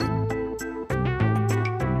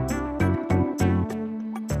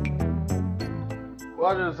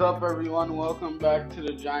What is up, everyone? Welcome back to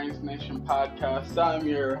the Giants Nation podcast. I'm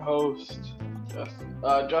your host,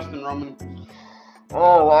 Justin Roman.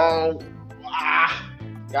 Oh wow,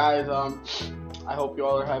 guys. I hope you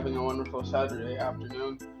all are having a wonderful Saturday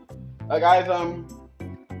afternoon. Guys.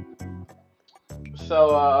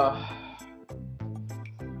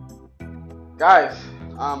 Guys.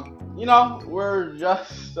 We're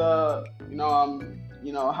just, how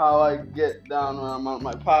I get down when I'm on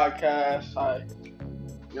my podcast.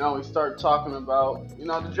 We start talking about,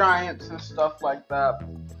 the Giants and stuff like that.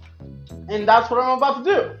 And that's what I'm about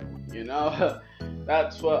to do.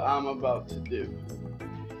 That's what I'm about to do.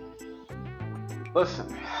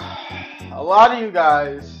 Listen, a lot of you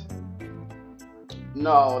guys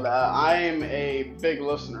know that I am a big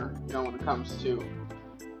listener, when it comes to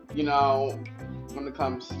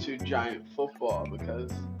Giant football, because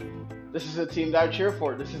this is a team that I cheer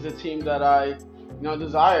for. This is a team that I,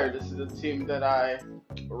 desire. This is a team that I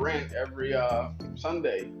rant every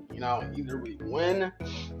Sunday. Either we win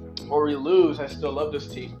or we lose, I still love this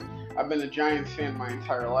team. I've been a Giants fan my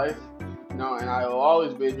entire life, and I will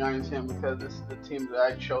always be a Giants fan because this is the team that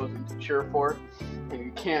I've chosen to cheer for.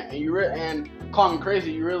 And and call me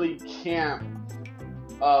crazy, you really can't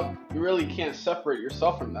separate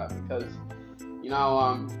yourself from that, because you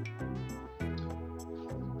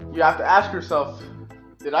have to ask yourself,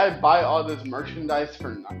 did I buy all this merchandise for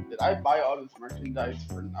nothing? Did I buy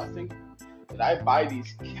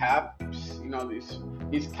these caps?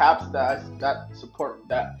 These caps that support,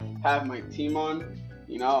 that have my team on.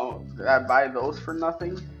 Did I buy those for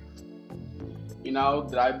nothing? Did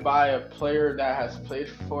I buy a player that has played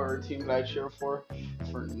for a team that I cheer for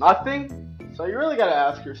nothing? So you really gotta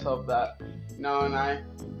ask yourself that.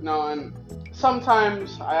 And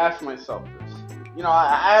sometimes I ask myself this.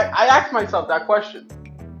 I ask myself that question.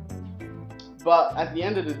 But at the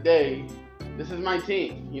end of the day, this is my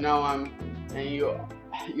team. And you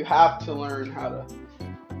have to learn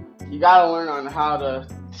you gotta learn on how to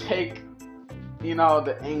take,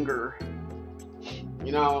 the anger,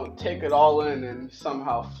 take it all in and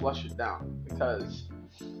somehow flush it down. Because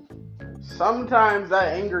sometimes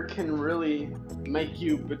that anger can really make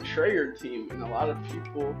you betray your team, and a lot of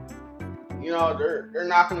people, they're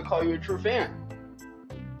not gonna call you a true fan.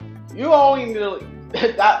 You only need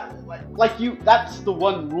that's the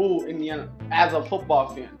one rule in the end as a football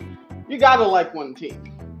fan. You gotta like one team.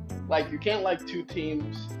 You can't like two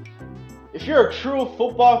teams. If you're a true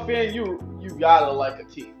football fan, you gotta like a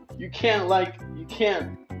team. You can't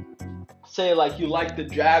say you like the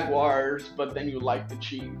Jaguars, but then you like the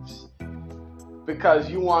Chiefs, because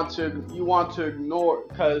you want to ignore,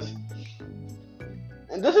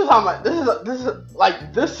 and this is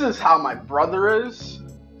how my brother is.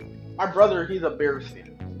 My brother, he's a Bears fan.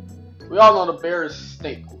 We all know the Bears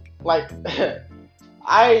stink.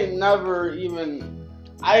 I never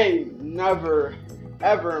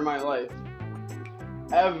ever in my life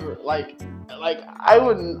I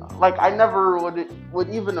never would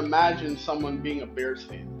even imagine someone being a Bears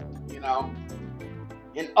fan,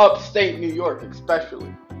 in upstate New York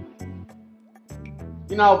especially.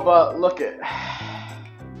 But look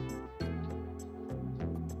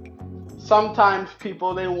sometimes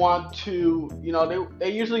people, they want to,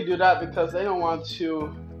 they usually do that because they don't want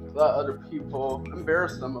to let other people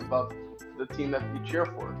embarrass them about the team that they cheer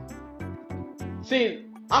for. See,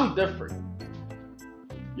 I'm different.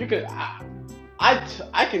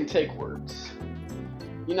 I can take words.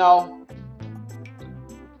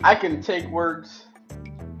 I can take words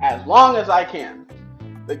as long as I can,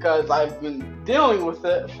 because I've been dealing with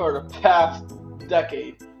it for the past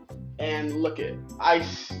decade. And I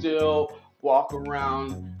still walk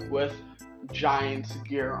around with Giants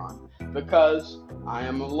gear on, because I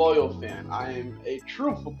am a loyal fan. I am a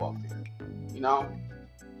true football fan,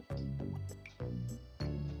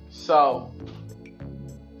 So,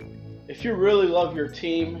 if you really love your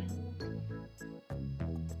team,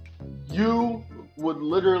 you would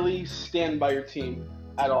literally stand by your team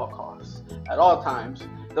at all costs, at all times.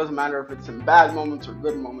 It doesn't matter if it's in bad moments or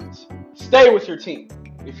good moments. Stay with your team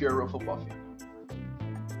if you're a real football fan.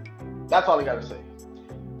 That's all I gotta say.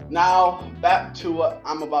 Now, back to what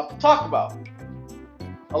I'm about to talk about.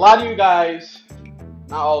 A lot of you guys,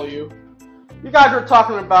 not all of you guys are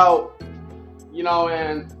talking about,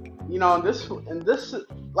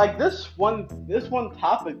 this one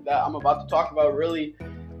topic that I'm about to talk about really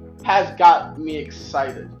has got me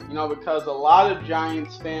excited, because a lot of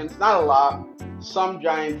Giants fans, not a lot, there's some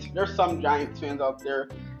Giants fans out there,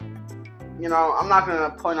 I'm not going to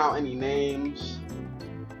point out any names.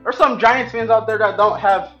 There's some Giants fans out there that don't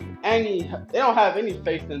have any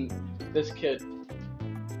faith in this kid,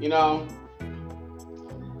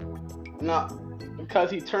 No,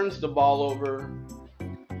 because he turns the ball over.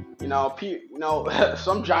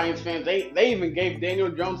 Some Giants fans they even gave Daniel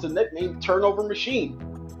Jones the nickname "Turnover Machine"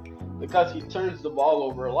 because he turns the ball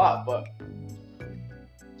over a lot. But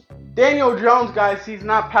Daniel Jones, guys, he's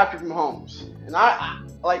not Patrick Mahomes, and I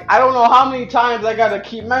don't know how many times I gotta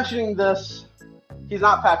keep mentioning this. He's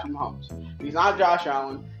not Patrick Mahomes. He's not Josh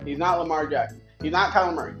Allen. He's not Lamar Jackson. He's not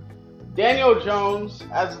Kyler Murray. Daniel Jones,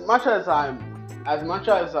 as much as I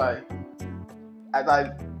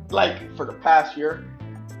like for the past year,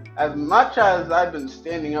 as much as I've been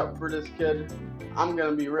standing up for this kid, I'm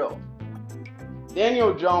gonna be real.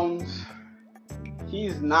 Daniel Jones,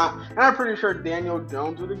 he's not, and I'm pretty sure Daniel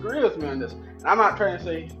Jones would agree with me on this. And I'm not trying to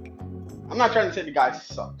say the guy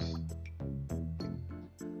sucks.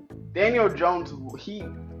 Daniel Jones, he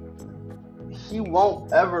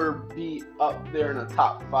won't ever be up there in the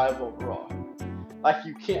top 5 overall.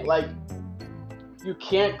 You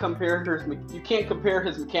can't compare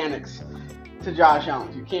his mechanics to Josh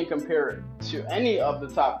Allen. You can't compare it to any of the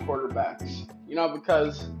top quarterbacks.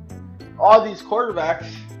 Because all these quarterbacks,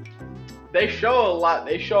 they show a lot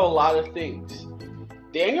of things.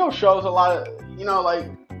 Daniel shows a lot of,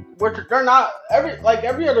 which they're not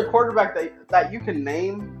every other quarterback that you can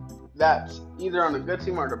name that's either on a good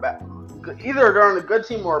team or either they're on a good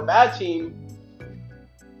team or a bad team.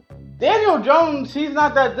 Daniel Jones, he's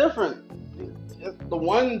not that different. The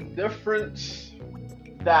one difference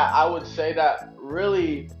that I would say that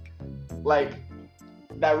really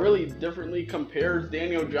differently compares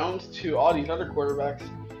Daniel Jones to all these other quarterbacks.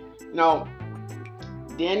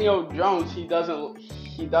 Daniel Jones, he doesn't,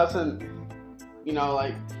 he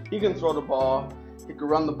can throw the ball, he can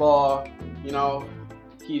run the ball,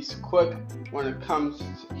 he's quick when it comes,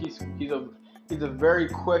 he's a very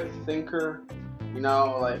quick thinker,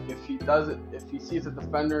 if he sees a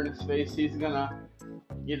defender in his face, he's gonna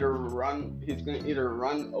either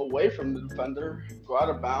run away from the defender, go out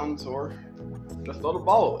of bounds, or just throw the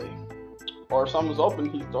ball away. Or if someone's open,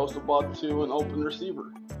 he throws the ball to an open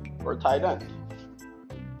receiver or a tight end.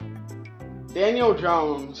 Daniel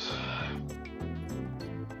Jones,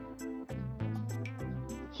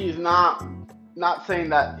 he's not saying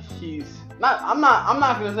that he's not. I'm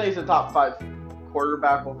not gonna say he's a top 5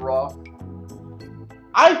 quarterback overall.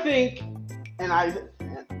 I think, and I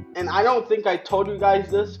don't think I told you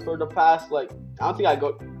guys this for the past I don't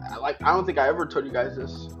think I ever told you guys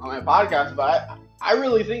this on my podcast, but I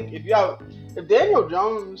really think if Daniel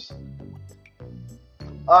Jones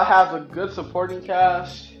has a good supporting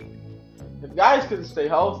cast, if guys can stay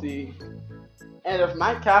healthy, and if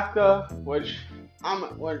Mike Kafka, which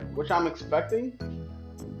I'm expecting,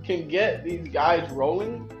 can get these guys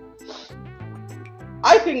rolling,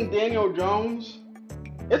 I think Daniel Jones,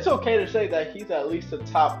 it's okay to say that he's at least a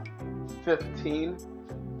top 15,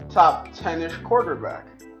 top 10-ish quarterback.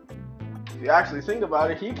 If you actually think about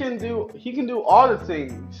it, he can do all the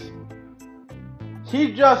things.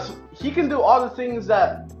 He can do all the things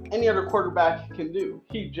that any other quarterback can do.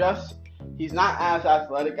 He's not as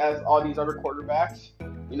athletic as all these other quarterbacks,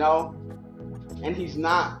 and he's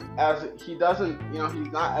not as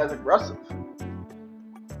aggressive.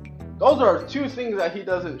 Those are 2 things that he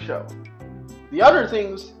doesn't show. The other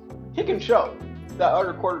things he can show that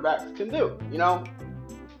other quarterbacks can do,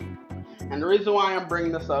 And the reason why I'm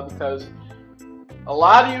bringing this up, because a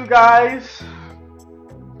lot of you guys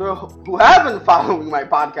who have been following my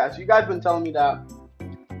podcast, you guys been telling me that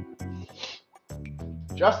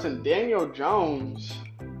Daniel Jones,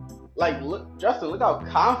 look how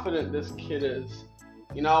confident this kid is,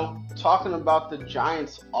 talking about the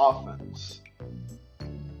Giants offense.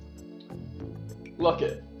 Look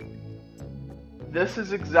it. This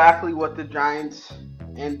is exactly what the Giants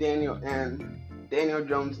and Daniel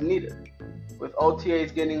Jones needed. With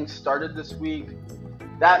OTAs getting started this week,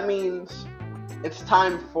 that means it's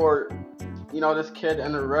time for this kid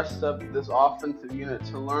and the rest of this offensive unit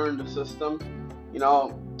to learn the system,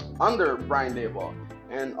 under Brian Daboll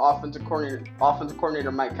and offensive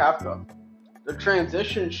coordinator Mike Kafka. The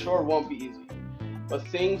transition sure won't be easy, but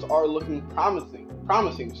things are looking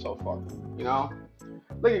promising so far.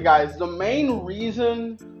 Look at guys, the main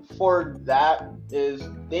reason for that is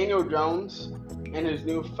Daniel Jones and his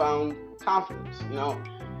newfound confidence.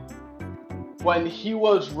 When he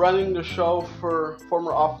was running the show for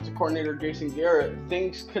former offensive coordinator Jason Garrett,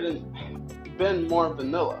 things couldn't have been more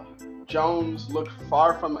vanilla. Jones looked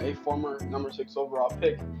far from a former number 6 overall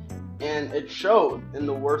pick, and it showed in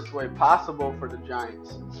the worst way possible for the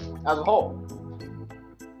Giants as a whole.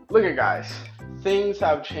 Look at guys, things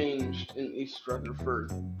have changed in East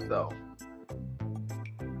Rutherford though,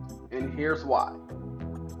 and here's why.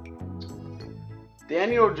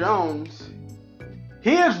 Daniel Jones,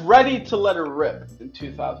 he is ready to let it rip in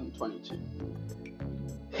 2022.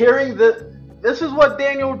 This is what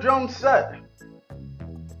Daniel Jones said.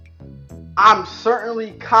 I'm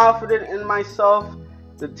certainly confident in myself,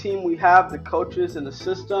 the team we have, the coaches, and the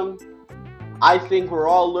system. I think we're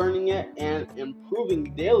all learning it and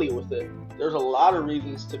improving daily with it. There's a lot of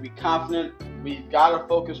reasons to be confident. We've got to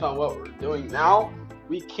focus on what we're doing now.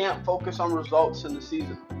 We can't focus on results in the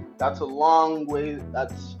season. That's a long ways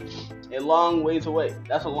away.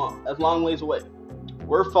 That's long ways away.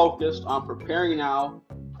 We're focused on preparing now,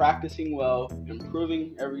 practicing well,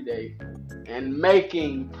 improving every day, and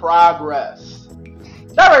making progress.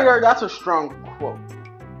 That right there, that's a strong quote.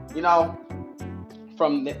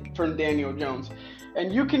 From Daniel Jones.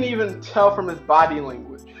 And you can even tell from his body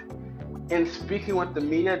language and speaking with the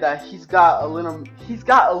media that he's got a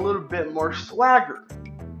little bit more swagger.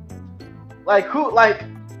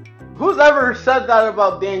 Who's ever said that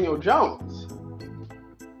about Daniel Jones?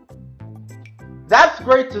 That's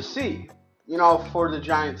great to see, for the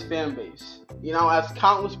Giants fan base. As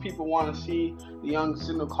countless people want to see the young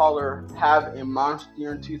signal caller have a monster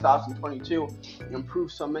year in 2022 and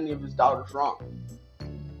prove so many of his doubters wrong.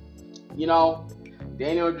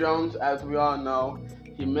 Daniel Jones, as we all know,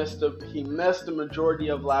 he missed the majority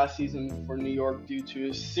of last season for New York due to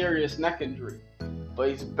his serious neck injury. But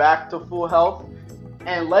he's back to full health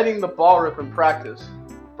and letting the ball rip in practice.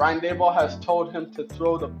 Brian Daboll has told him to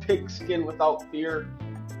throw the pigskin without fear.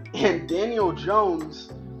 And Daniel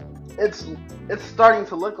Jones, it's starting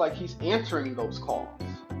to look like he's answering those calls.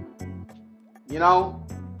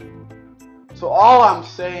 So all I'm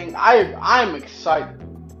saying, I'm excited.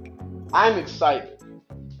 I'm excited.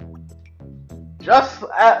 Just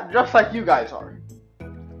like you guys are.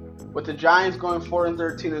 With the Giants going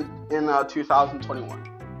 4-13 in 2021.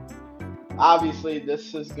 Obviously,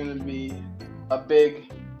 this is going to be a big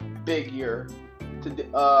year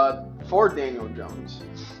for Daniel Jones.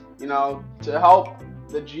 To help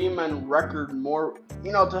the G-Men record more,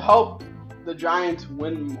 to help the Giants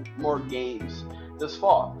win more games this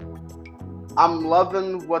fall. I'm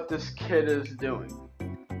loving what this kid is doing.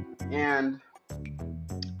 And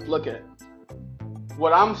look at it.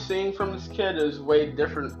 What I'm seeing from this kid is way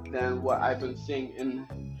different than what I've been seeing in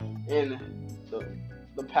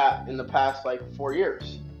the past 4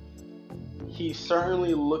 years. He's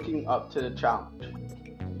certainly looking up to the challenge.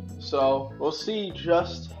 So we'll see.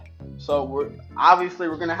 We're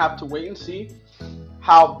gonna have to wait and see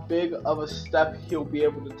how big of a step he'll be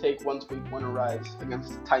able to take once week 1 arrives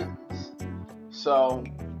against the Titans. So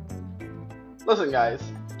listen, guys.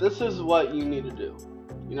 This is what you need to do,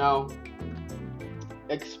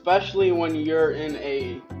 especially when you're in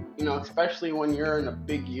a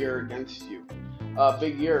big year against you, a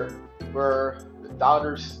big year where the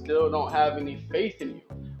doubters still don't have any faith in you,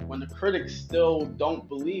 when the critics still don't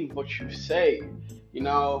believe what you say, a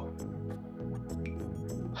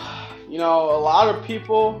lot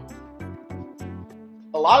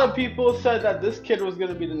of people said that this kid was going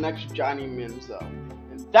to be the next Johnny Manziel,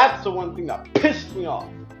 and that's the one thing that pissed me off.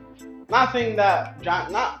 I'm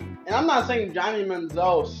not saying Johnny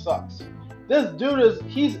Manziel sucks. This dude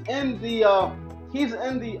he's in the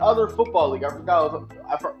other football league. I forgot what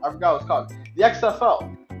it's called. The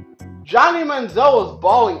XFL. Johnny Manziel is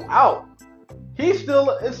balling out. It still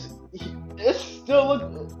looks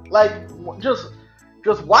like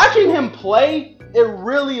just watching him play. It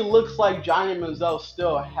really looks like Johnny Manziel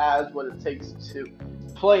still has what it takes to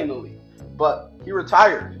play in the league. But he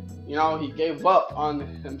retired. He gave up on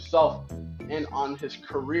himself and on his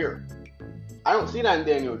career. I don't see that in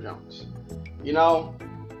Daniel Jones. The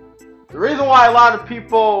reason why a lot of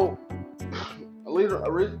people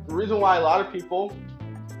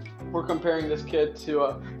were comparing this kid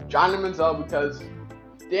to Johnny Manziel because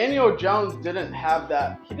Daniel Jones didn't have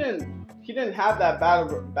that. He didn't have that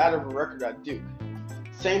bad of a record at Duke.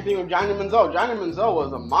 Same thing with Johnny Manziel. Johnny Manziel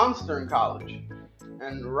was a monster in college,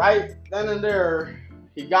 and right then and there,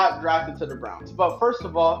 he got drafted to the Browns. But first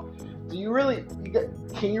of all, can you really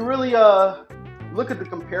look at the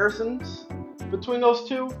comparisons between those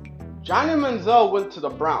two? Johnny Manziel went to the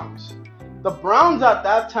Browns. The Browns at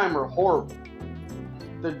that time were horrible.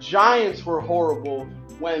 The Giants were horrible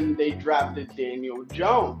when they drafted Daniel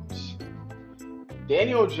Jones.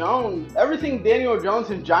 Everything Daniel Jones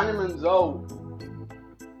and Johnny Manziel,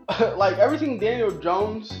 everything Daniel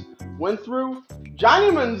Jones went through,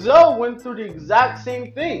 Johnny Manziel went through the exact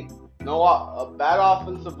same thing. A bad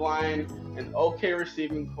offensive line, an okay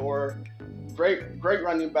receiving core, great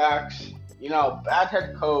running backs, bad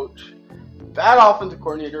head coach, bad offensive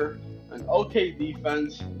coordinator, an okay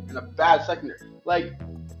defense, and a bad secondary.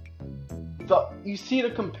 you see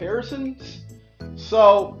the comparisons.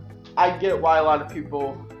 So I get why a lot of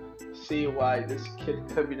people see why this kid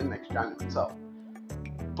could be the next Giant himself.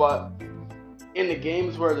 But in the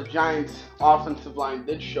games where the Giants' offensive line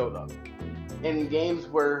did show up, in games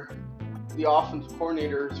where the offensive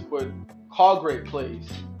coordinators would call great plays,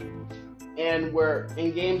 and where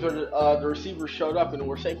in games where the receivers showed up and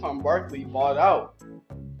where Saquon Barkley bought out,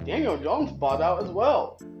 Daniel Jones bought out as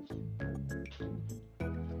well.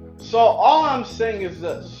 So all I'm saying is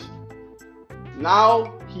this: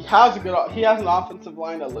 now he has an offensive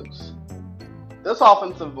line that looks. This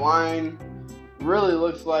offensive line really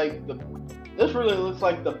looks like the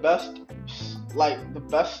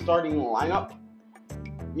best starting lineup.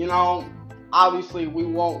 Obviously we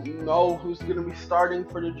won't know who's going to be starting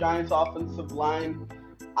for the Giants offensive line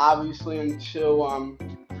obviously until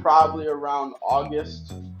probably around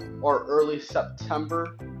August or early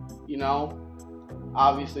September,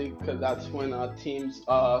 obviously because that's when teams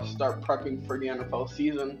start prepping for the NFL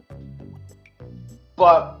season.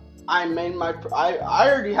 But I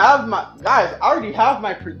already have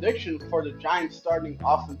my prediction for the Giants starting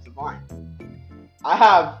offensive line. I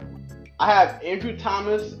have Andrew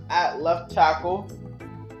Thomas at left tackle.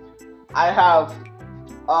 I have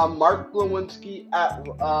Mark Glowinski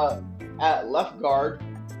at left guard.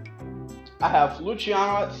 I have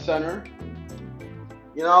Luciano at center.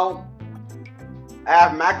 I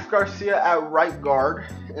have Max Garcia at right guard,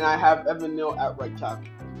 and I have Evan Neal at right tackle.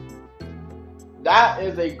 That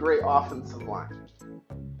is a great offensive line.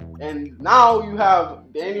 And now you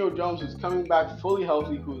have Daniel Jones, who's coming back fully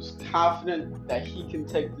healthy, who's confident that he can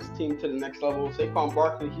take this team to the next level. Saquon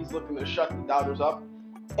Barkley, he's looking to shut the doubters up.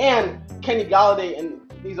 And Kenny Golladay and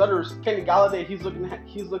these others, Kenny Golladay, he's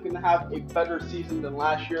looking to have a better season than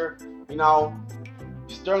last year.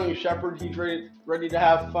 Sterling Shepard, he's ready to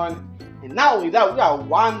have fun. And not only that, we got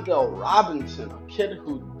Wan'Dale Robinson, a kid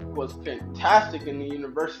who was fantastic in the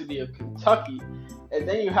University of Kentucky. And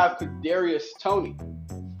then you have Kadarius Toney.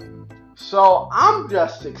 So I'm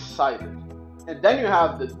just excited. And then you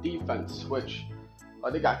have the defense, which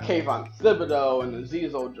they got Kayvon Thibodeau and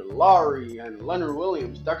Azeez Ojulari and Leonard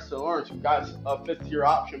Williams, Dexter Lawrence, who got a fifth-year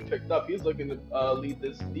option picked up. He's looking to lead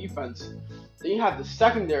this defense. Then you have the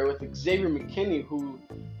secondary with Xavier McKinney, who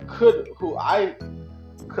I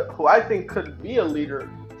think could be a leader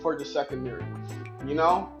for the secondary.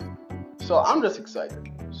 So I'm just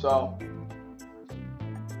excited. So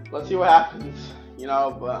let's see what happens.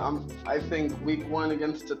 But I think week 1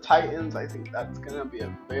 against the Titans, I think that's gonna be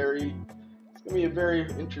a very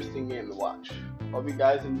interesting game to watch. Hope you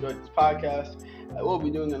guys enjoyed this podcast. I will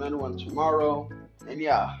be doing another one tomorrow, and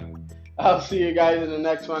yeah, I'll see you guys in the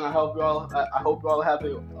next one. I hope you all have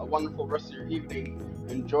a wonderful rest of your evening.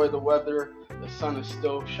 Enjoy the weather. The sun is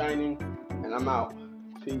still shining, and I'm out.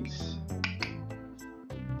 Peace.